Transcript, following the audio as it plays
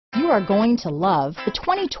are going to love the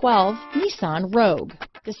 2012 Nissan Rogue.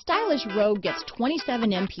 The stylish Rogue gets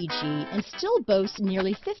 27 mpg and still boasts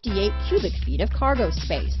nearly 58 cubic feet of cargo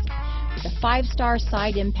space. With a 5-star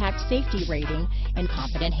side impact safety rating and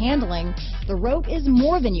confident handling, the Rogue is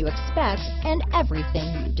more than you expect and everything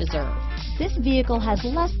you deserve. This vehicle has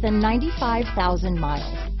less than 95,000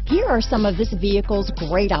 miles. Here are some of this vehicle's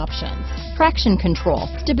great options: traction control,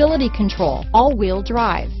 stability control, all-wheel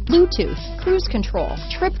drive, Bluetooth, cruise control,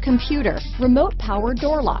 trip computer, remote power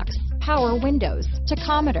door locks, power windows,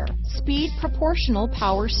 tachometer, speed proportional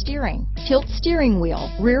power steering, tilt steering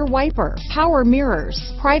wheel, rear wiper, power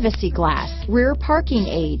mirrors, privacy glass, rear parking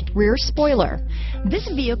aid, rear spoiler. This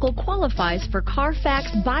vehicle qualifies for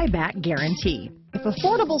Carfax buyback guarantee. If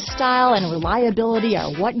affordable style and reliability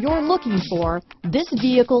are what you're looking for, this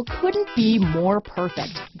vehicle couldn't be more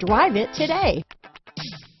perfect. Drive it today.